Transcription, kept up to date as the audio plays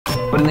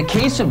But in the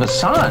case of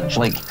Assange,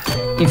 like,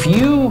 if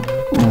you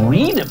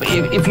read it,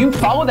 if you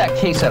follow that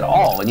case at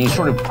all and you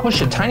sort of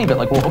push a tiny bit,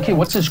 like, well, okay,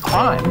 what's his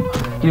crime?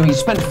 You know, he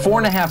spent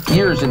 4.5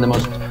 years in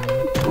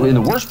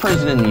the worst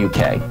prison in the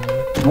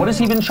UK. What has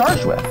he been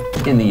charged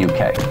with in the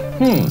UK?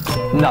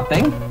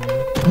 Nothing.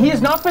 He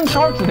has not been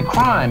charged with a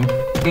crime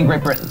in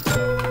Great Britain,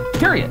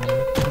 period.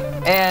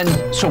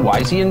 And so why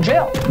is he in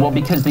jail? Well,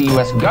 because the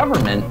US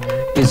government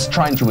is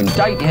trying to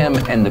indict him,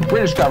 and the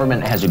British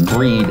government has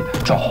agreed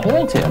to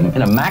hold him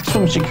in a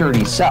maximum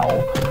security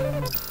cell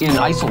in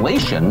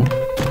isolation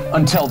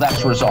until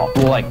that's resolved.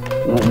 Well, like,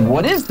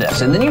 what is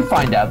this? And then you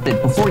find out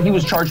that before he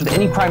was charged with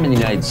any crime in the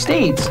United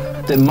States,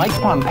 that Mike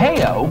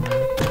Pompeo,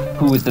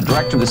 who is the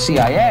director of the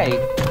CIA,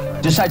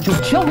 decided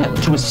to kill him,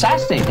 to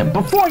assassinate him,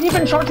 before he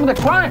even charged with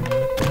a crime.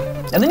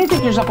 And then you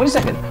think to yourself, wait a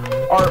second,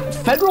 are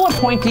federal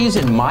appointees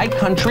in my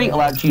country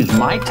allowed to use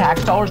my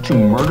tax dollars to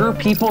murder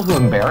people who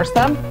embarrass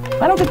them?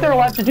 I don't think they're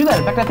allowed to do that.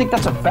 In fact, I think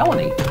that's a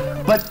felony.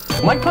 But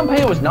Mike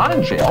Pompeo is not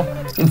in jail.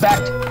 In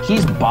fact,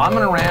 he's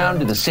bombing around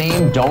to the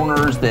same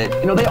donors that,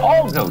 you know, they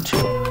all go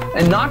to.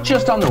 And not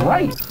just on the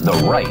right,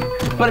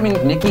 but I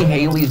mean, Nikki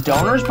Haley's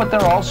donors, but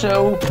they're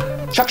also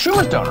Chuck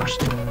Schumer's donors.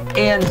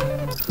 And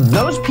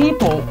those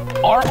people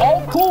are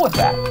all cool with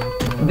that.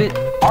 That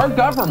our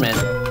government,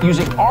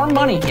 using our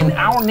money in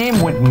our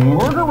name, would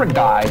murder a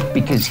guy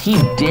because he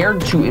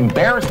dared to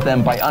embarrass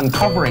them by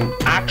uncovering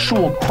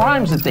actual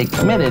crimes that they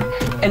committed.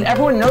 And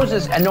everyone knows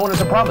this, and no one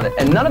has a problem with it.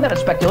 And none of that is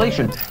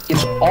speculation.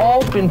 It's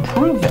all been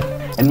proven.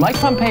 And Mike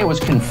Pompeo was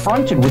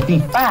confronted with the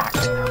fact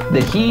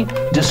that he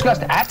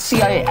discussed at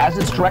CIA as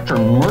its director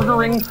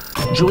murdering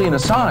Julian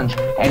Assange,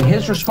 and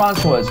his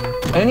response was,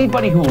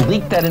 anybody who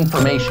leaked that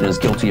information is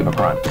guilty of a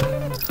crime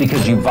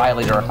because you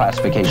violated our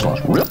classification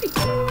laws. Really?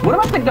 What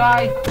about the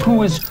guy who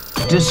was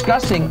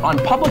discussing on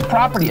public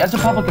property as a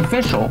public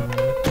official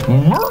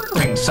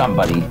murdering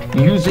somebody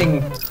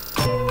using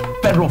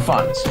federal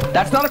funds?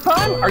 That's not a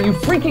crime? Are you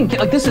freaking kidding?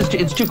 Like,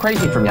 it's too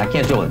crazy for me. I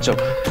can't deal with it.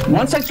 So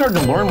once I started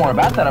to learn more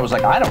about that, I was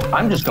like,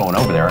 I'm just going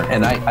over there.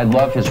 And I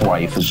love his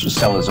wife.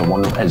 Giselle is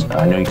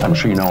I'm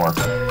sure you know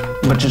her,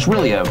 but just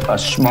really a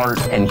smart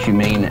and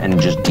humane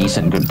and just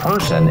decent, good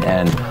person.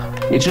 And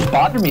it just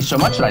bothered me so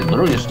much that I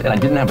literally and I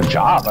didn't have a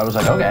job. I was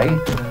like, okay,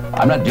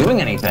 I'm not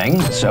doing anything.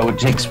 So it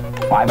takes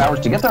 5 hours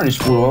to get there. I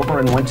just flew over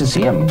and went to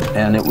see him.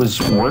 And it was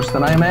worse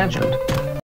than I imagined.